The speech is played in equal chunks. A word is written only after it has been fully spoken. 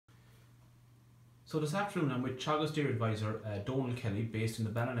So this afternoon I'm with Teagasc Dairy Advisor Donal Kelly, based in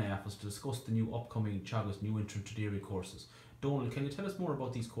the Ballina office, to discuss the new upcoming Teagasc new Entrant to Dairy courses. Donal, can you tell us more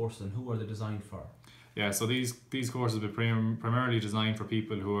about these courses and who are they designed for? Yeah, so these courses will be primarily designed for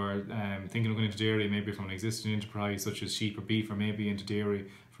people who are thinking of going into dairy, maybe from an existing enterprise such as sheep or beef, or maybe into dairy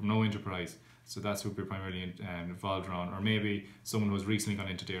from no enterprise. So that's who we're primarily involved around, or maybe someone who has recently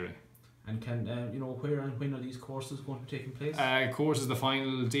gone into dairy. And can where and when are these courses going to be taking place? Courses, the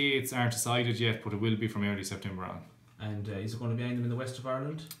final dates aren't decided yet, but it will be from early September on. And is it going to be them in the west of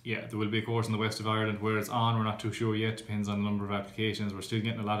Ireland? Yeah, there will be a course in the west of Ireland. Where it's on, we're not too sure yet. Depends on the number of applications. We're still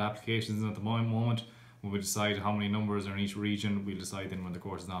getting a lot of applications in at the moment. When we decide how many numbers are in each region, we'll decide then when the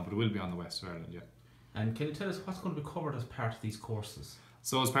course is on. But it will be on the west of Ireland, yeah. And can you tell us what's going to be covered as part of these courses?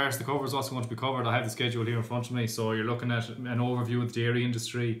 So as part of the covers, what's going to be covered, I have the schedule here in front of me. So you're looking at an overview of the dairy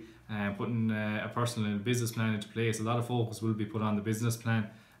industry, putting a personal and business plan into place. A lot of focus will be put on the business plan.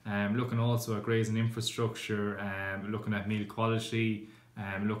 Looking also at grazing infrastructure, looking at meal quality,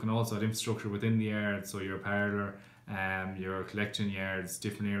 looking also at infrastructure within the yard, so your parlour, your collection yards,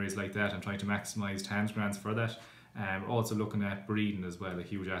 different areas like that, and trying to maximise TANS grants for that. Also looking at breeding as well, a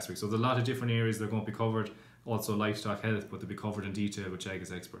huge aspect. So there's a lot of different areas that are going to be covered. Also livestock health, but they'll be covered in detail with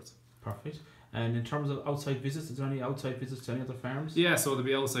Teagasc experts. Perfect. And in terms of outside visits, is there any outside visits to any other farms? Yeah, so there'll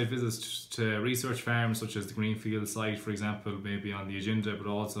be outside visits to research farms such as the Greenfield site, for example, maybe on the agenda, but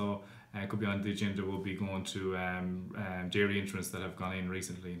also could be on the agenda. We'll be going to dairy entrants that have gone in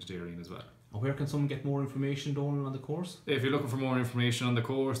recently into dairying as well. And where can someone get more information, Donal, on the course? If you're looking for more information on the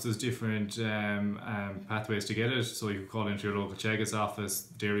course, there's different pathways to get it. So you can call into your local Teagasc office,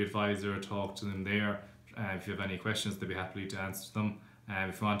 dairy advisor, talk to them there. If you have any questions, they'll be happy to answer them.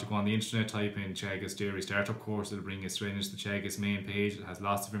 If you want to go on the internet, type in Teagasc Dairy Startup Course, it'll bring you straight into the Teagasc main page. It has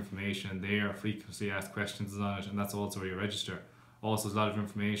lots of information there, frequently asked questions on it, and that's also where you register. Also, there's a lot of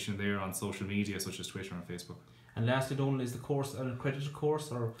information there on social media such as Twitter and Facebook. And lastly, Donal, is the course an accredited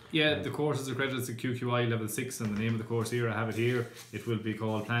course? Or yeah, the course is accredited to QQI level 6, and the name of the course here, I have it here. It will be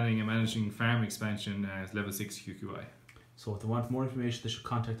called Planning and Managing Farm Expansion level 6 QQI. So if they want more information, they should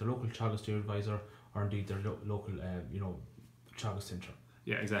contact their local Teagasc Dairy Advisor, or indeed their local Teagasc Centre.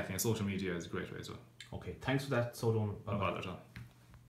 Yeah, exactly, and social media is a great way as well. Okay, thanks for that. So Donal, no bother at all.